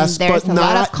black, Yes, and there's but a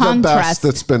lot not of contrast. the best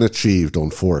that's been achieved on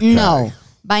 4K. No,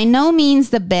 by no means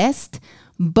the best,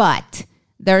 but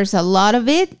there's a lot of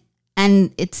it,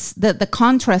 and it's the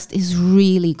contrast is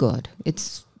really good.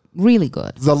 It's really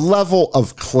good. The level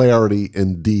of clarity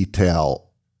and detail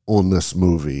on this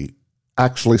movie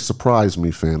actually surprised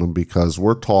me, Phantom, because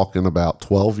we're talking about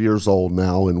 12 years old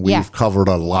now, and we've covered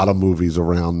a lot of movies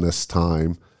around this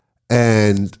time,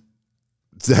 and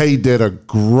they did a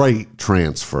great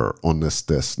transfer on this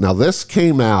disc. Now, this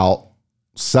came out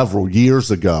several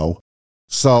years ago,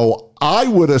 so I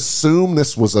would assume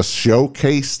this was a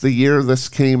showcase the year this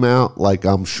came out. Like,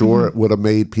 I'm sure it would have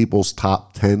made people's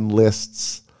top 10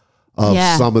 lists of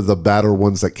some of the better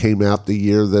ones that came out the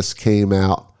year this came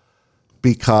out,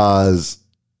 because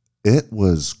it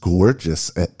was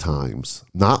gorgeous at times.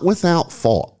 Not without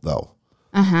fault, though.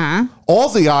 All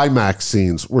the IMAX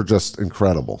scenes were just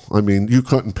incredible. I mean, you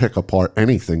couldn't pick apart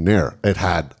anything there. It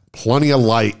had plenty of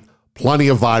light, plenty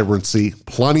of vibrancy,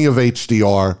 plenty of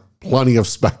HDR, plenty of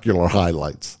specular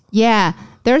highlights. Yeah,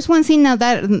 there's one scene now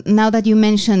that you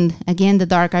mentioned again the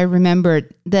dark. I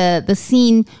remembered the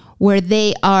scene where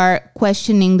they are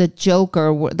questioning the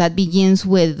Joker that begins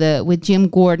with Jim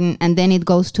Gordon, and then it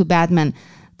goes to Batman.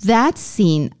 That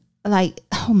scene, like,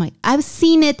 oh my, I've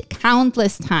seen it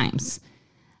countless times.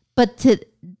 But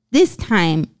this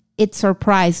time, it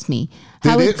surprised me.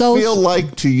 Did it feel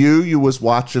like to you was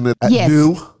watching it at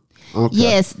new? Okay.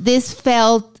 Yes, this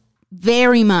felt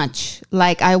very much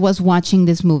like I was watching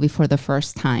this movie for the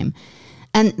first time.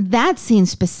 And that scene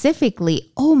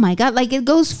specifically, oh my God, like it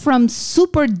goes from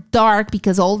super dark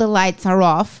because all the lights are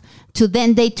off to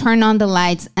then they turn on the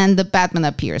lights and the Batman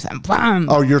appears and bam.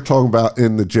 Oh, you're talking about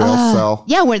in the jail cell?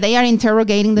 Yeah, where they are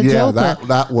interrogating the Joker.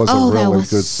 That was a really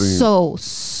good scene.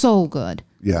 So good.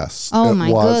 Yes. Oh my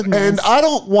goodness. And I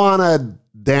don't want to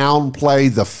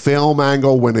downplay the film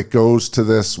angle when it goes to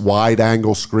this wide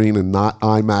angle screen and not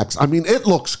IMAX. I mean, it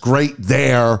looks great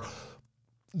there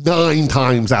 9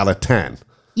 times out of 10.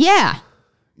 Yeah.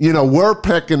 You know, we're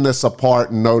picking this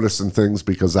apart and noticing things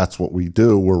because that's what we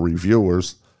do. We're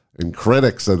reviewers and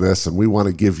critics of this, and we want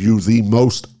to give you the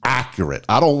most accurate.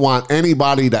 I don't want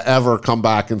anybody to ever come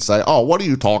back and say, oh, what are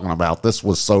you talking about? This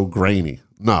was so grainy.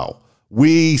 No,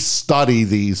 we study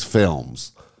these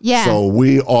films. Yeah. So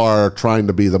we are trying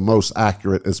to be the most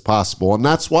accurate as possible. And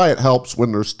that's why it helps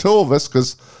when there's 2 of us,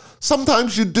 because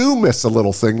sometimes you do miss a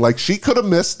little thing. Like she could have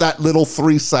missed that little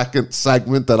 3-second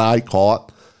segment that I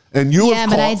caught. And you have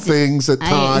caught things at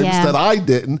times that I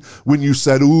didn't when you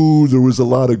said, ooh, there was a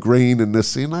lot of grain in this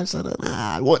scene. I said,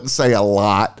 I wouldn't say a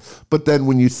lot. But then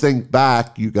when you think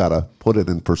back, you got to put it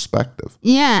in perspective.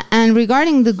 Yeah. And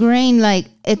regarding the grain, like,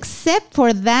 except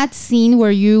for that scene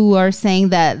where you are saying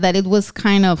that it was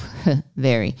kind of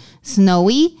very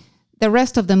snowy, the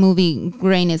rest of the movie,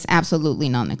 grain is absolutely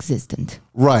non-existent.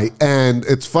 Right. And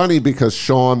it's funny because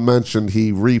Sean mentioned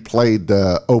he replayed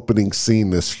the opening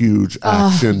scene, this huge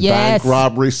action bank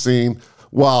robbery scene.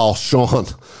 Well, Sean,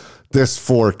 this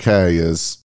 4K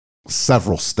is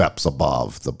several steps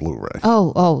above the Blu-ray.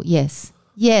 Oh, yes.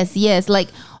 Yes. Like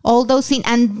all those scenes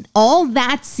and all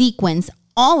that sequence,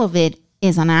 all of it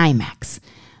is on IMAX.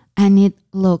 And it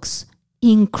looks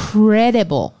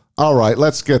incredible. All right,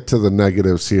 let's get to the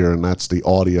negatives here, and that's the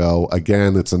audio.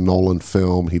 Again, it's a Nolan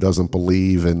film. He doesn't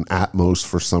believe in Atmos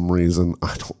for some reason.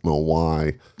 I don't know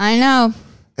why. I know.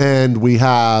 And we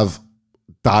have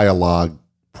dialogue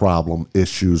problem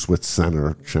issues with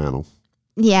Center Channel.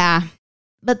 Yeah.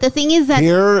 But the thing is that...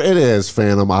 Here it is,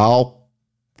 Phantom. I'll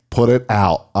put it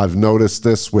out. I've noticed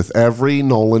this with every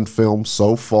Nolan film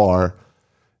so far,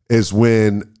 is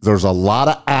when there's a lot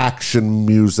of action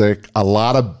music, a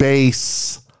lot of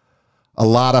bass, a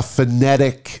lot of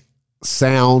phonetic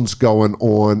sounds going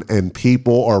on, and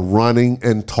people are running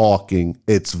and talking,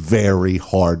 it's very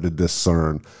hard to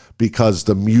discern because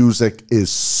the music is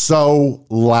so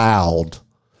loud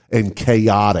and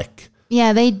chaotic.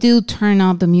 Yeah, they do turn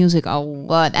up the music a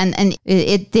lot, and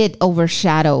it did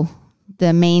overshadow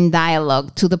the main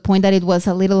dialogue to the point that it was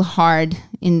a little hard,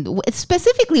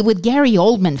 specifically with Gary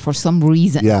Oldman for some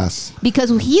reason. Yes.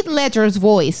 Because Heath Ledger's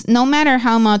voice, no matter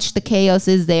how much the chaos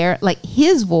is there, like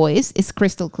his voice is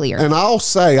crystal clear. And I'll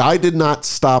say, I did not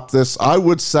stop this. I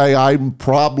would say I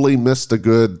probably missed a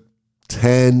good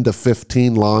 10 to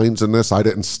 15 lines in this. I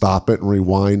didn't stop it and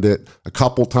rewind it. A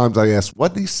couple times I asked,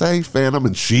 what did he say, Phantom?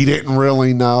 And she didn't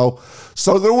really know.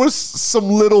 So there was some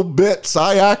little bits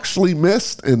I actually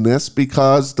missed in this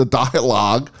because the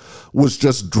dialogue was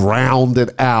just drowned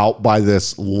out by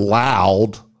this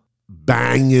loud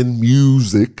banging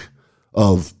music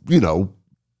of,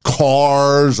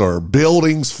 cars or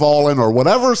buildings falling or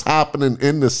whatever's happening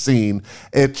in the scene.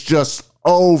 It's just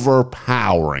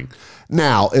overpowering.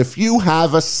 Now, if you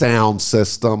have a sound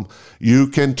system, you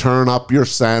can turn up your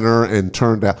center and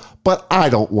turn down. But I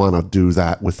don't want to do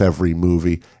that with every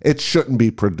movie. It shouldn't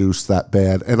be produced that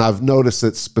bad. And I've noticed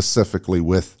it specifically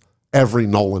with every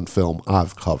Nolan film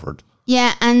I've covered.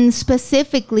 Yeah, and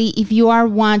specifically if you are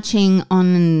watching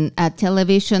on a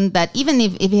television that even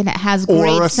if it has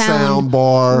great or a sound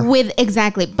bar.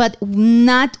 But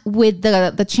not with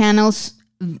the channels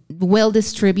well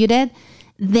distributed,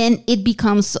 then it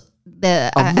becomes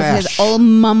all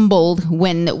mumbled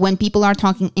when people are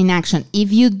talking in action.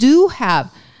 If you do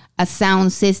have a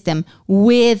sound system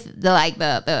with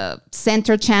the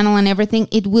center channel and everything,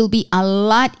 it will be a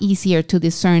lot easier to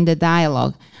discern the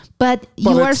dialogue. But you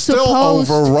are supposed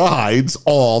still overrides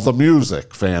all the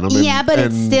music, Phantom. But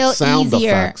it's still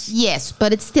easier. Effects. Yes,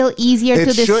 but it's still easier to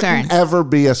discern. It shouldn't ever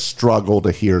be a struggle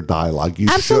to hear dialogue. You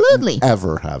Absolutely. shouldn't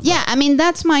ever have that. Yeah, I mean,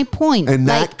 that's my point. And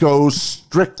that goes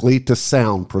strictly to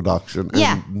sound production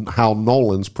and how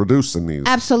Nolan's producing these.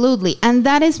 Absolutely. And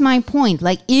that is my point.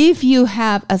 Like, if you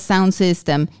have a sound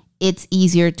system, it's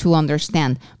easier to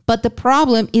understand. But the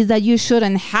problem is that you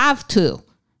shouldn't have to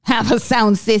have a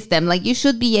sound system. Like, you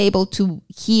should be able to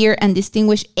hear and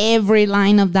distinguish every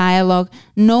line of dialogue,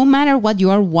 no matter what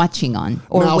you are watching on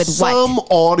or now, with what. Some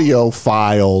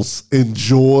audiophiles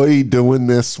enjoy doing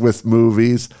this with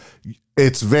movies.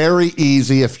 It's very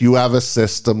easy if you have a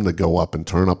system to go up and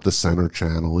turn up the center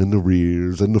channel in the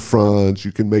rears and the fronts.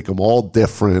 You can make them all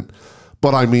different.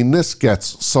 But I mean, this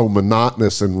gets so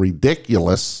monotonous and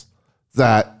ridiculous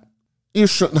that you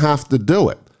shouldn't have to do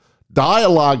it.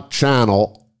 Dialogue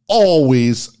channel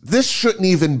always, this shouldn't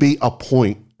even be a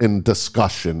point in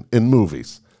discussion in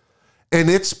movies. And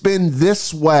it's been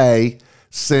this way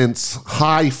since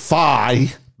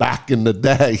Hi-Fi back in the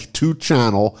day,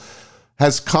 2-channel,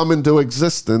 has come into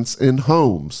existence in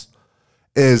homes.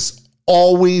 Is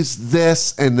always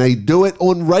this, and they do it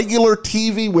on regular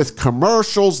TV with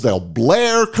commercials. They'll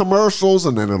blare commercials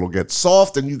and then it'll get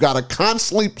soft and you got to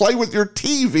constantly play with your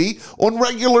TV on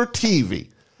regular TV.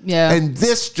 Yeah. And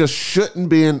this just shouldn't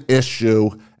be an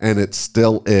issue, and it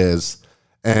still is.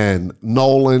 And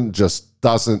Nolan just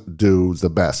doesn't do the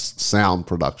best sound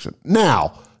production.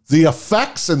 Now, the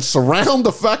effects and surround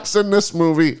effects in this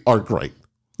movie are great.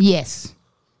 Yes.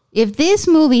 If this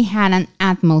movie had an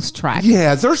Atmos track.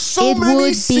 Yeah, there's so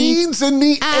many scenes in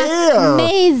the air.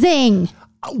 Amazing.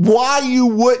 Why you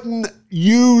wouldn't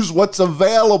use what's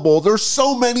available? There's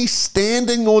so many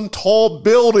standing on tall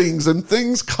buildings and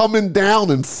things coming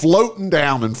down and floating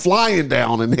down and flying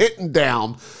down and hitting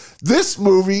down. This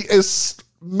movie is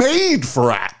made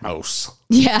for Atmos.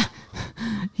 Yeah.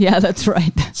 Yeah, that's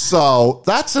right. So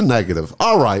that's a negative.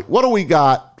 All right. What do we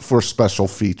got for special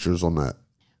features on that?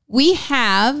 We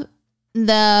have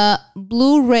the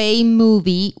Blu-ray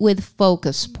movie with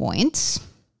focus points.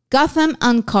 Gotham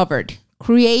Uncovered.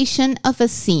 Creation of a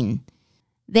scene.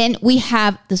 Then we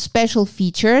have the special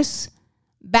features,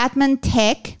 Batman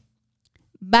Tech,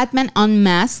 Batman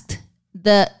Unmasked,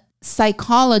 the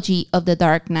psychology of the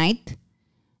Dark Knight,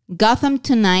 Gotham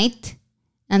Tonight,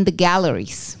 and the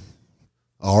galleries.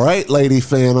 All right, Lady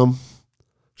Phantom.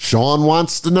 Sean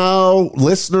wants to know,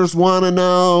 listeners want to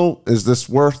know, is this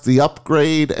worth the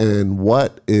upgrade? And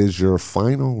what is your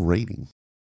final rating?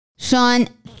 Sean,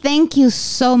 thank you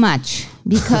so much,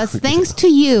 because thanks to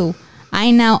you, I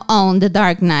now own The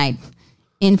Dark Knight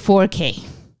in 4K.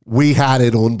 We had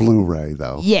it on Blu-ray,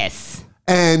 though. Yes.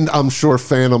 And I'm sure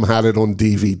Phantom had it on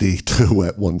DVD, too,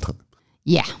 at one time.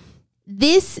 Yeah.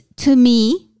 This, to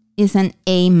me, is an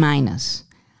A-.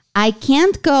 I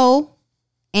can't go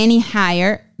any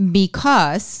higher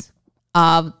because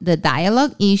of the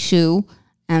dialogue issue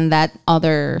and that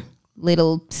other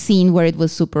little scene where it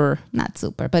was not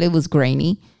super, but it was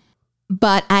grainy.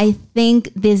 But I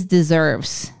think this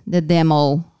deserves the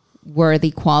demo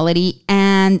worthy quality,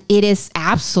 and it is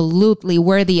absolutely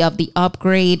worthy of the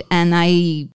upgrade, and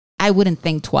I wouldn't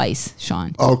think twice,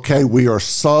 Sean. Okay, we are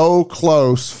so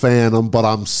close, Phantom, but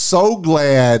I'm so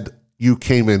glad you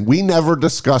came in. We never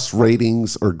discuss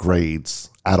ratings or grades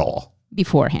at all.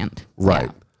 Beforehand. Right.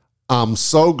 Yeah. I'm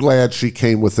so glad she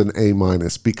came with an A-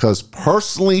 because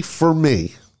personally for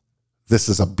me, this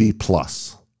is a B+.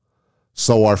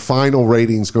 So our final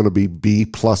rating is going to be B++.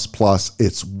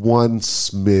 It's one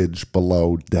smidge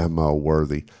below demo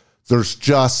worthy. There's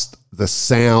just the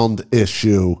sound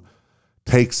issue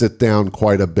takes it down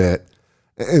quite a bit.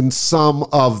 And some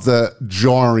of the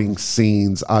jarring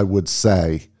scenes, I would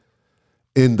say,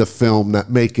 in the film that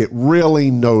make it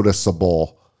really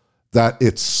noticeable that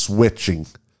it's switching.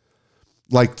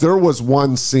 Like there was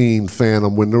one scene,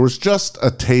 Phantom, when there was just a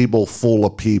table full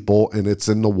of people and it's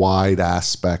in the wide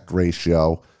aspect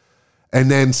ratio.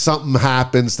 And then something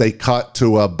happens, they cut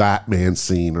to a Batman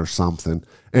scene or something,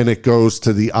 and it goes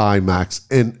to the IMAX.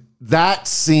 And that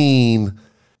scene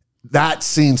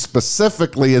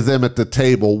specifically of them at the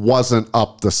table wasn't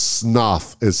up to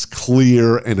snuff, as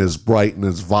clear and as bright and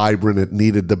as vibrant it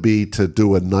needed to be to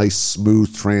do a nice,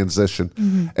 smooth transition.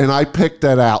 Mm-hmm. And I picked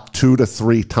that out 2 to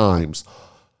 3 times.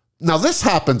 Now, this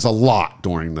happens a lot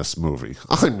during this movie.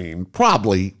 I mean,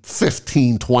 probably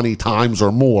 15, 20 times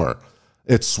or more.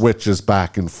 It switches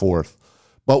back and forth.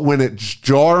 But when it's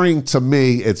jarring to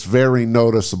me, it's very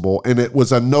noticeable. And it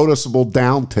was a noticeable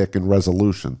downtick in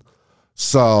resolution.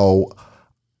 So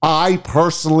I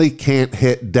personally can't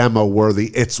hit demo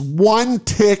worthy. It's one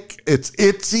tick. It's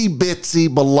itsy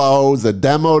bitsy below the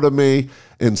demo to me.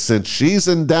 And since she's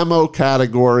in demo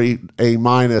category A-,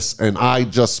 and I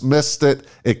just missed it,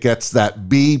 it gets that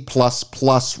B++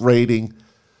 rating,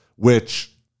 which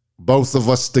both of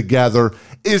us together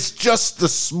is just the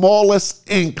smallest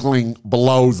inkling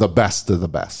below the best of the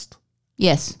best.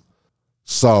 Yes.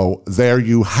 So there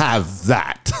you have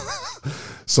that.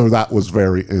 So that was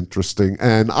very interesting.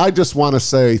 And I just want to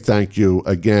say thank you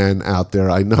again out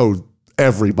there. I know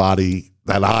everybody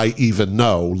that I even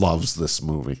know loves this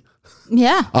movie.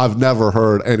 Yeah. I've never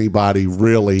heard anybody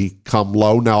really come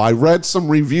low. Now, I read some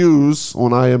reviews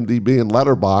on IMDb and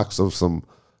Letterboxd of some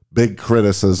big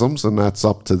criticisms, and that's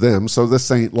up to them. So this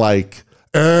ain't like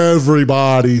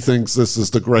everybody thinks this is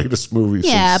the greatest movie.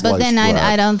 Yeah, since but then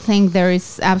I don't think there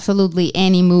is absolutely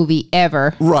any movie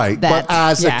ever. Right, but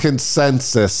as a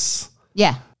consensus,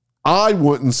 I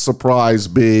wouldn't surprise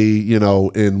be,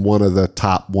 in one of the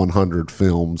top 100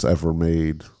 films ever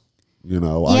made.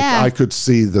 I could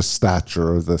see the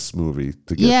stature of this movie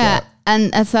to get that.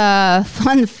 And as a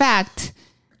fun fact,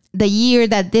 the year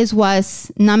that this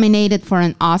was nominated for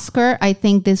an Oscar, I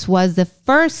think this was the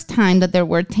first time that there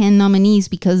were 10 nominees,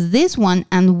 because this one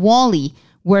and WALL-E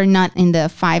were not in the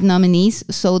 5 nominees,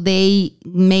 so they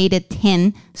made it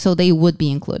 10, so they would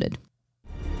be included.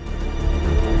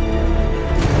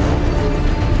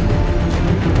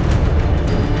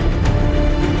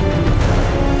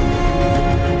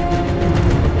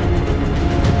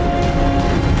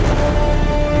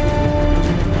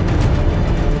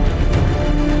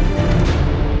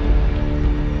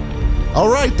 All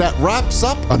right, that wraps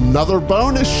up another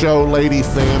bonus show, Lady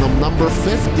Phantom, number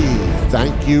 50.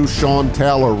 Thank you, Sean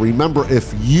Taylor. Remember,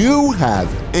 if you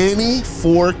have any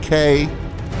 4K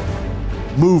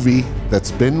movie that's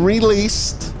been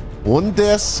released on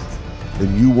disc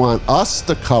and you want us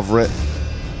to cover it,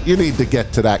 you need to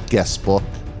get to that guest book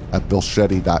at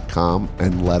BillShetty.com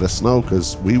and let us know,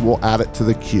 because we will add it to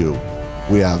the queue.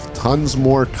 We have tons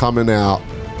more coming out.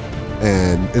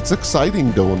 And it's exciting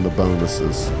doing the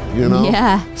bonuses,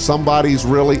 Yeah. Somebody's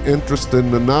really interested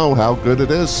to know how good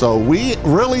it is. So we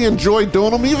really enjoy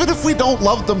doing them, even if we don't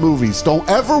love the movies. Don't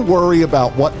ever worry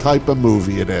about what type of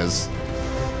movie it is.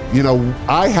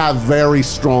 I have very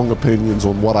strong opinions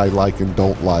on what I like and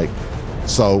don't like.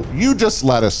 So you just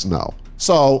let us know.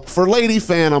 So for Lady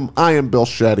Phantom, I am Bill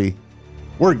Shetty.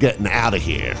 We're getting out of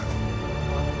here.